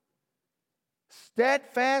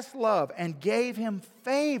 Steadfast love, and gave him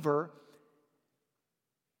favor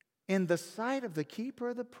in the sight of the keeper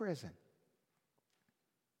of the prison.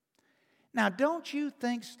 Now, don't you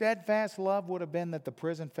think steadfast love would have been that the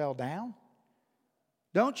prison fell down?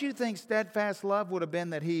 Don't you think steadfast love would have been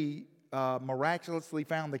that he miraculously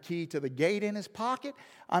found the key to the gate in his pocket?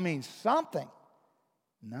 I mean, something.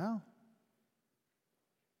 No.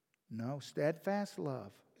 No, steadfast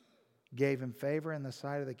love gave him favor in the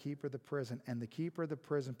sight of the keeper of the prison. And the keeper of the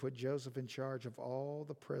prison put Joseph in charge of all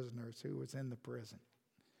the prisoners who was in the prison.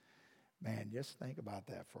 Man, just think about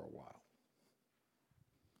that for a while.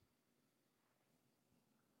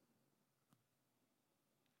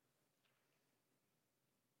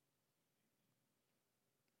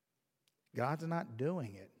 God's not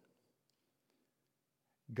doing it.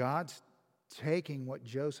 God's taking what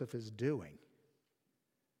Joseph is doing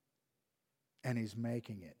and he's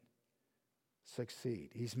making it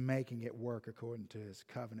succeed. He's making it work according to his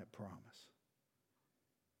covenant promise.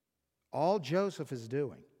 All Joseph is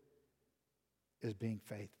doing is being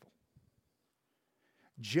faithful.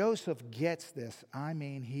 Joseph gets this. I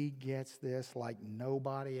mean, he gets this like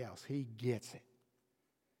nobody else. He gets it.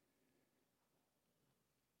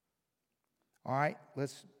 All right,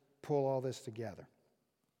 let's pull all this together.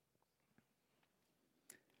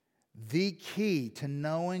 The key to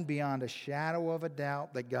knowing beyond a shadow of a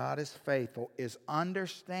doubt that God is faithful is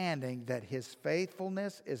understanding that his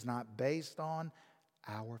faithfulness is not based on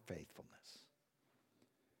our faithfulness.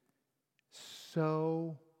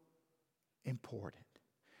 So important.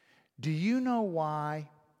 Do you know why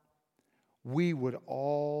we would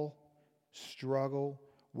all struggle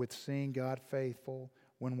with seeing God faithful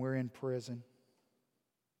when we're in prison?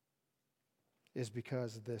 Is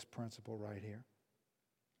because of this principle right here.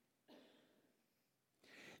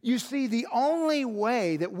 You see, the only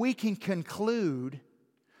way that we can conclude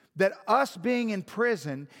that us being in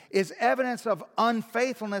prison is evidence of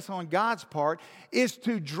unfaithfulness on God's part is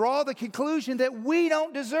to draw the conclusion that we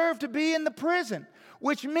don't deserve to be in the prison,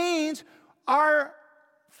 which means our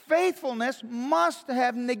faithfulness must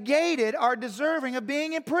have negated our deserving of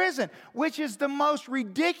being in prison, which is the most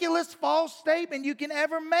ridiculous false statement you can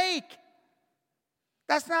ever make.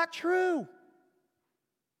 That's not true.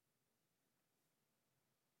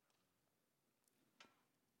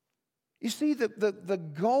 You see, the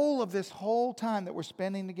goal of this whole time that we're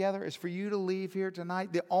spending together is for you to leave here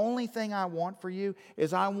tonight. The only thing I want for you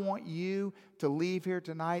is I want you to leave here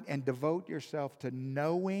tonight and devote yourself to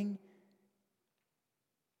knowing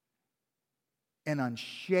an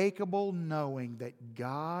unshakable knowing that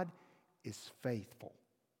God is faithful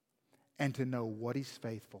and to know what he's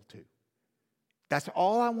faithful to. That's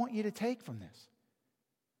all I want you to take from this.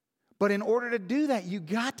 But in order to do that, you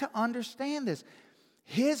got to understand this.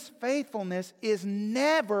 His faithfulness is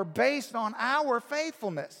never based on our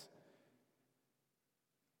faithfulness.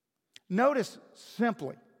 Notice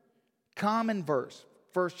simply, common verse,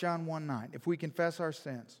 1 John 1:9. If we confess our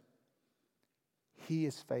sins, he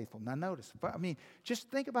is faithful. Now notice, just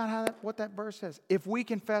think about what that verse says. If we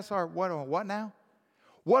confess our, what now?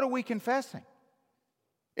 What are we confessing?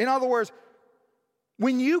 In other words,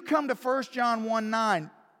 when you come to 1 John 1:9,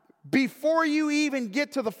 before you even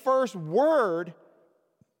get to the first word,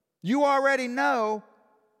 you already know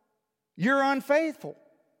you're unfaithful.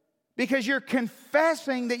 Because you're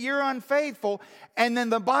confessing that you're unfaithful, and then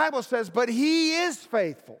the Bible says, but he is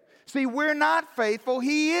faithful. See, we're not faithful,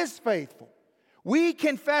 he is faithful. We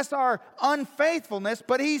confess our unfaithfulness,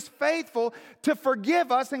 but he's faithful to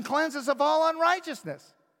forgive us and cleanse us of all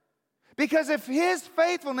unrighteousness. Because if his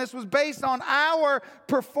faithfulness was based on our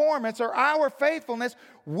performance or our faithfulness,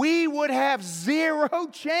 we would have zero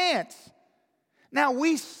chance. Now,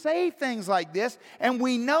 we say things like this and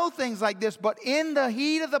we know things like this, but in the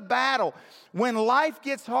heat of the battle, when life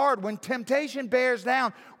gets hard, when temptation bears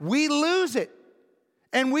down, we lose it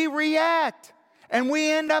and we react and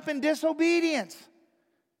we end up in disobedience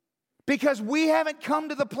because we haven't come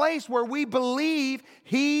to the place where we believe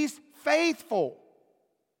he's faithful.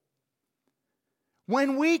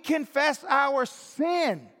 When we confess our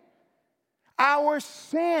sin, our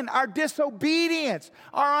disobedience,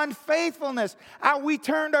 our unfaithfulness, how we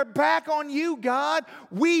turned our back on you, God.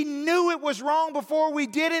 We knew it was wrong before we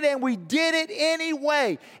did it, and we did it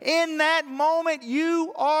anyway. In that moment,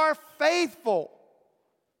 you are faithful.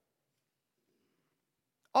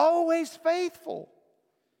 Always faithful.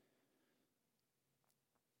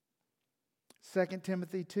 2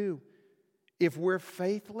 Timothy 2, if we're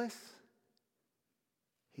faithless,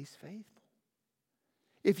 He's faithful.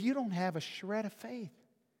 If you don't have a shred of faith.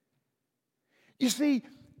 You see,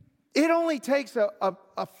 it only takes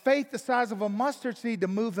a faith the size of a mustard seed to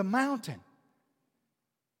move the mountain.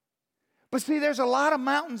 But see, there's a lot of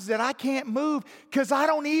mountains that I can't move because I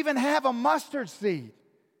don't even have a mustard seed.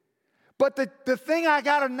 But the thing I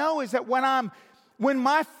got to know is that when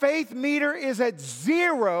my faith meter is at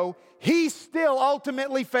 0, He's still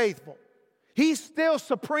ultimately faithful. He's still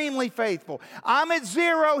supremely faithful. I'm at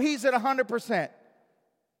 0, He's at 100%.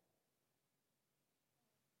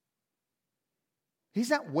 He's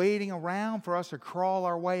not waiting around for us to crawl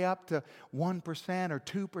our way up to 1% or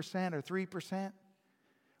 2% or 3%.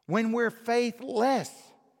 When we're faithless,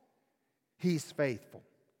 He's faithful.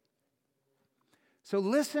 So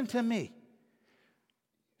listen to me.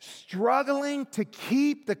 Struggling to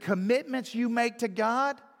keep the commitments you make to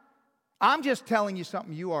God, I'm just telling you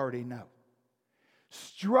something you already know.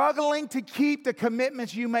 Struggling to keep the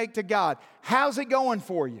commitments you make to God, how's it going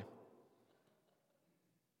for you?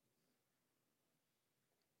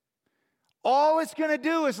 All it's going to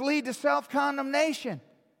do is lead to self-condemnation.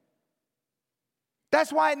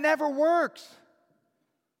 That's why it never works.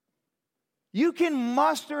 You can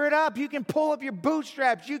muster it up. You can pull up your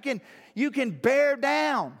bootstraps. You can bear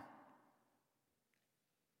down.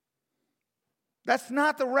 That's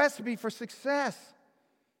not the recipe for success.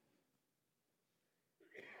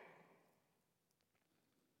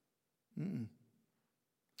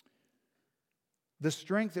 The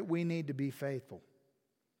strength that we need to be faithful.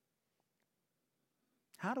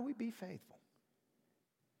 How do we be faithful?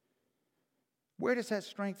 Where does that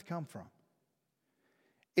strength come from?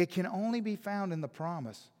 It can only be found in the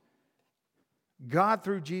promise. God,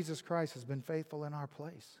 through Jesus Christ, has been faithful in our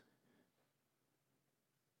place.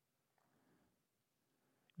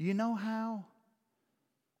 Do you know how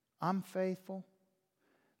I'm faithful?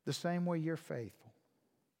 The same way you're faithful.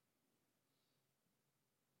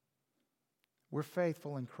 We're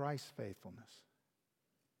faithful in Christ's faithfulness.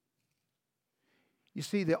 You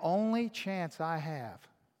see, the only chance I have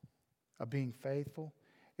of being faithful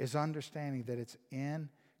is understanding that it's in.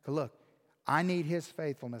 Look, I need His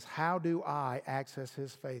faithfulness. How do I access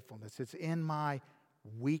His faithfulness? It's in my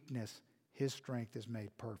weakness. His strength is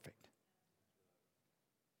made perfect.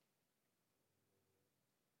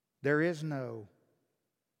 There is no,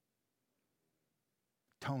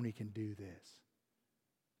 Tony can do this.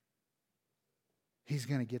 He's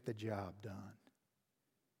going to get the job done.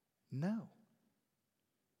 No.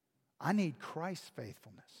 I need Christ's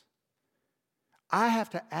faithfulness. I have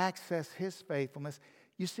to access His faithfulness.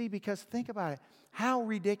 You see, because think about it. How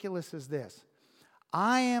ridiculous is this?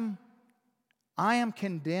 I am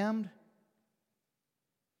condemned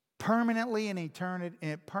permanently and eternally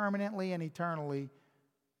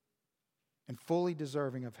and fully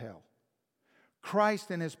deserving of hell. Christ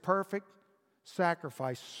in His perfect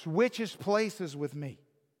sacrifice switches places with me.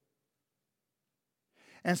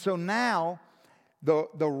 And so now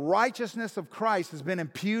the righteousness of Christ has been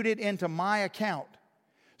imputed into my account.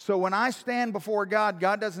 So when I stand before God,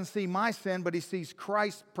 God doesn't see my sin, but He sees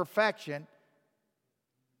Christ's perfection.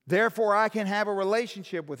 Therefore, I can have a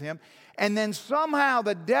relationship with Him. And then somehow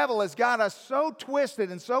the devil has got us so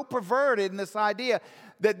twisted and so perverted in this idea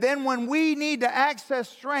that then when we need to access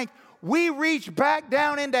strength, we reach back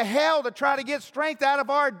down into hell to try to get strength out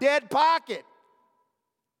of our dead pocket.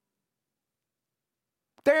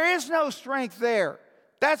 There is no strength there.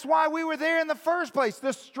 That's why we were there in the first place.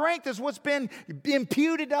 The strength is what's been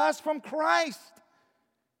imputed to us from Christ.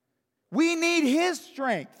 We need His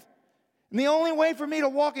strength. And the only way for me to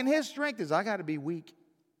walk in His strength is I got to be weak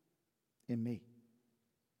in me.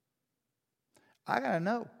 I got to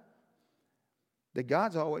know that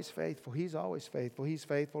God's always faithful. He's always faithful. He's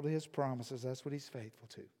faithful to His promises. That's what He's faithful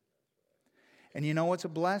to. And you know what's a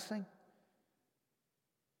blessing?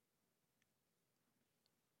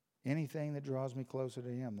 Anything that draws me closer to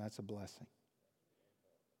Him, that's a blessing.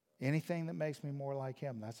 Anything that makes me more like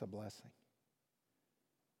Him, that's a blessing.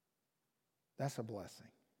 That's a blessing.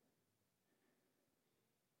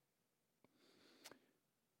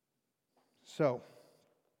 So,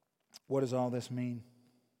 what does all this mean?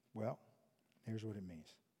 Well, here's what it means.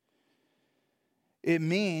 It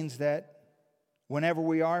means that Whenever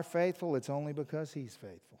we are faithful, it's only because He's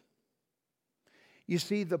faithful. You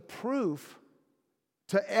see, the proof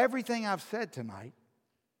to everything I've said tonight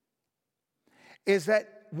is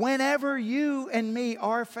that whenever you and me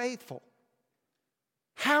are faithful,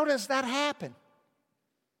 how does that happen?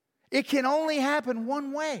 It can only happen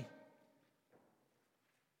one way.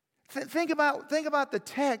 Think about the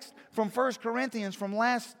text from 1 Corinthians from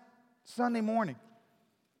last Sunday morning.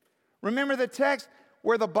 Remember the text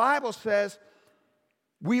where the Bible says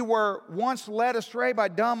we were once led astray by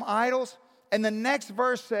dumb idols? And the next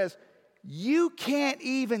verse says, you can't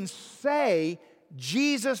even say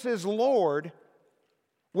Jesus is Lord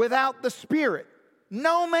without the Spirit.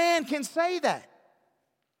 No man can say that.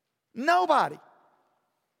 Nobody.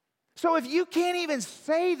 So if you can't even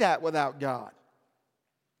say that without God,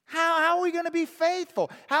 how are we going to be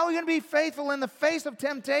faithful? How are we going to be faithful in the face of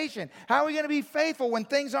temptation? How are we going to be faithful when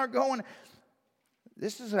things aren't going?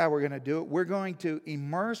 This is how we're going to do it. We're going to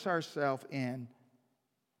immerse ourselves in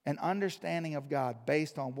an understanding of God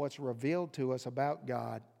based on what's revealed to us about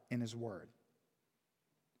God in His Word.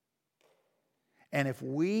 And if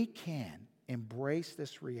we can embrace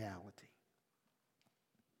this reality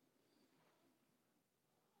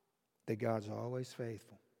that God's always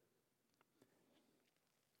faithful.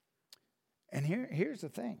 And here's the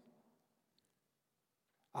thing.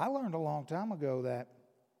 I learned a long time ago that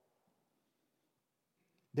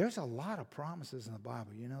there's a lot of promises in the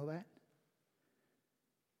Bible. You know that?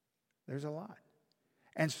 There's a lot.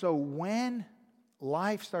 And so when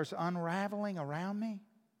life starts unraveling around me,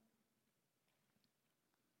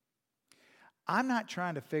 I'm not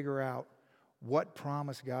trying to figure out what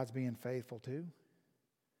promise God's being faithful to.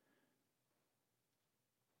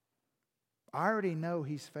 I already know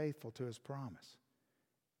He's faithful to His promise,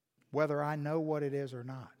 whether I know what it is or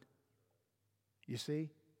not. You see?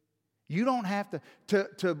 You don't have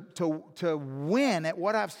to win at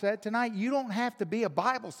what I've said tonight. You don't have to be a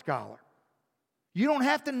Bible scholar. You don't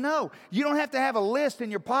have to know. You don't have to have a list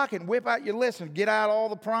in your pocket and whip out your list and get out all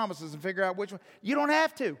the promises and figure out which one. You don't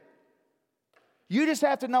have to. You just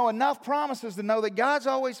have to know enough promises to know that God's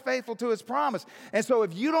always faithful to His promise. And so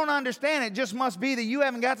if you don't understand, it just must be that you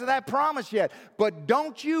haven't got to that promise yet. But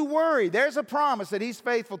don't you worry. There's a promise that He's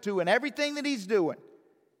faithful to in everything that He's doing.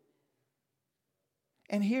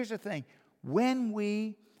 And here's the thing.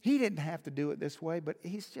 He didn't have to do it this way, but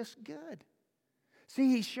He's just good. See,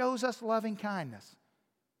 He shows us loving kindness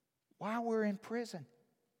while we're in prison.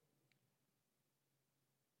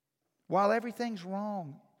 While everything's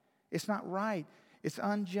wrong, it's not right, it's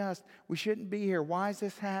unjust, we shouldn't be here. Why is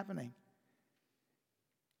this happening?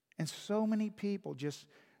 And so many people just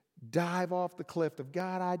dive off the cliff of,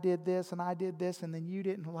 God, I did this, and then you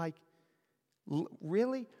didn't like,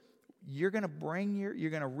 really? You're going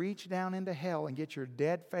to reach down into hell and get your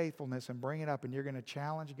dead faithfulness and bring it up, and you're going to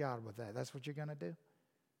challenge God with that. That's what you're going to do.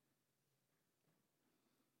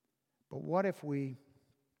 But what if we,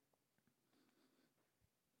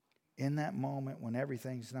 in that moment when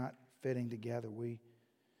everything's not fitting together, we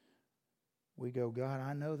go, God,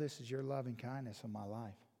 I know this is your loving kindness in my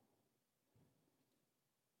life.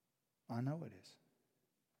 I know it is.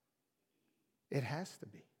 It has to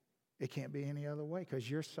be. It can't be any other way because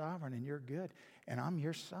you're sovereign and you're good. And I'm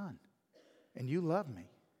your son. And you love me.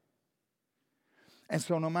 And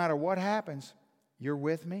so no matter what happens, you're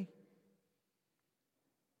with me.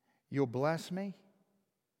 You'll bless me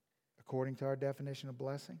according to our definition of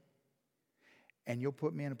blessing. And you'll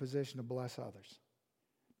put me in a position to bless others.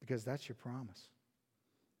 Because that's your promise.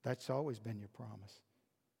 That's always been your promise.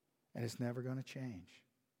 And it's never going to change.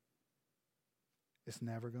 It's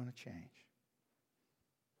never going to change.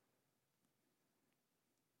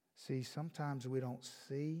 See, sometimes we don't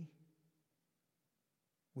see.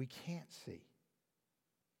 We can't see.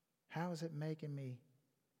 How is it making me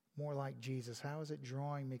more like Jesus? How is it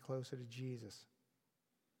drawing me closer to Jesus?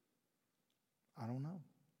 I don't know.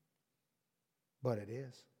 But it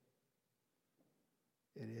is.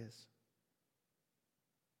 It is.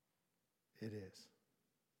 It is.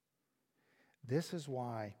 This is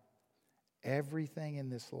why everything in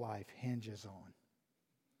this life hinges on,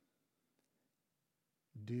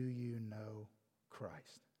 do you know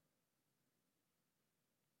Christ?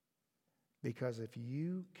 Because if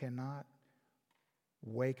you cannot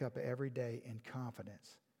wake up every day in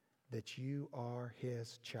confidence that you are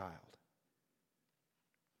His child,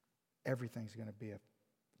 everything's going to be a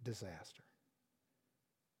disaster.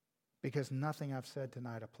 Because nothing I've said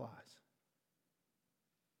tonight applies.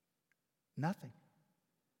 Nothing.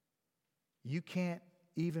 You can't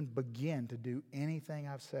even begin to do anything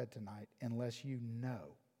I've said tonight unless you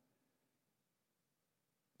know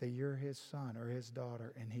that you're His son or His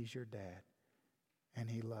daughter and He's your dad. and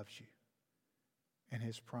He loves you, and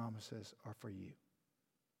His promises are for you.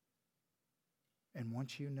 And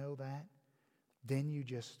once you know that, then you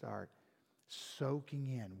just start soaking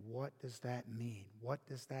in, what does that mean? What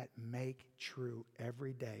does that make true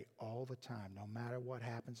every day, all the time, no matter what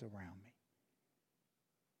happens around me?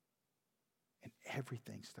 And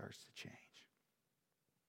everything starts to change.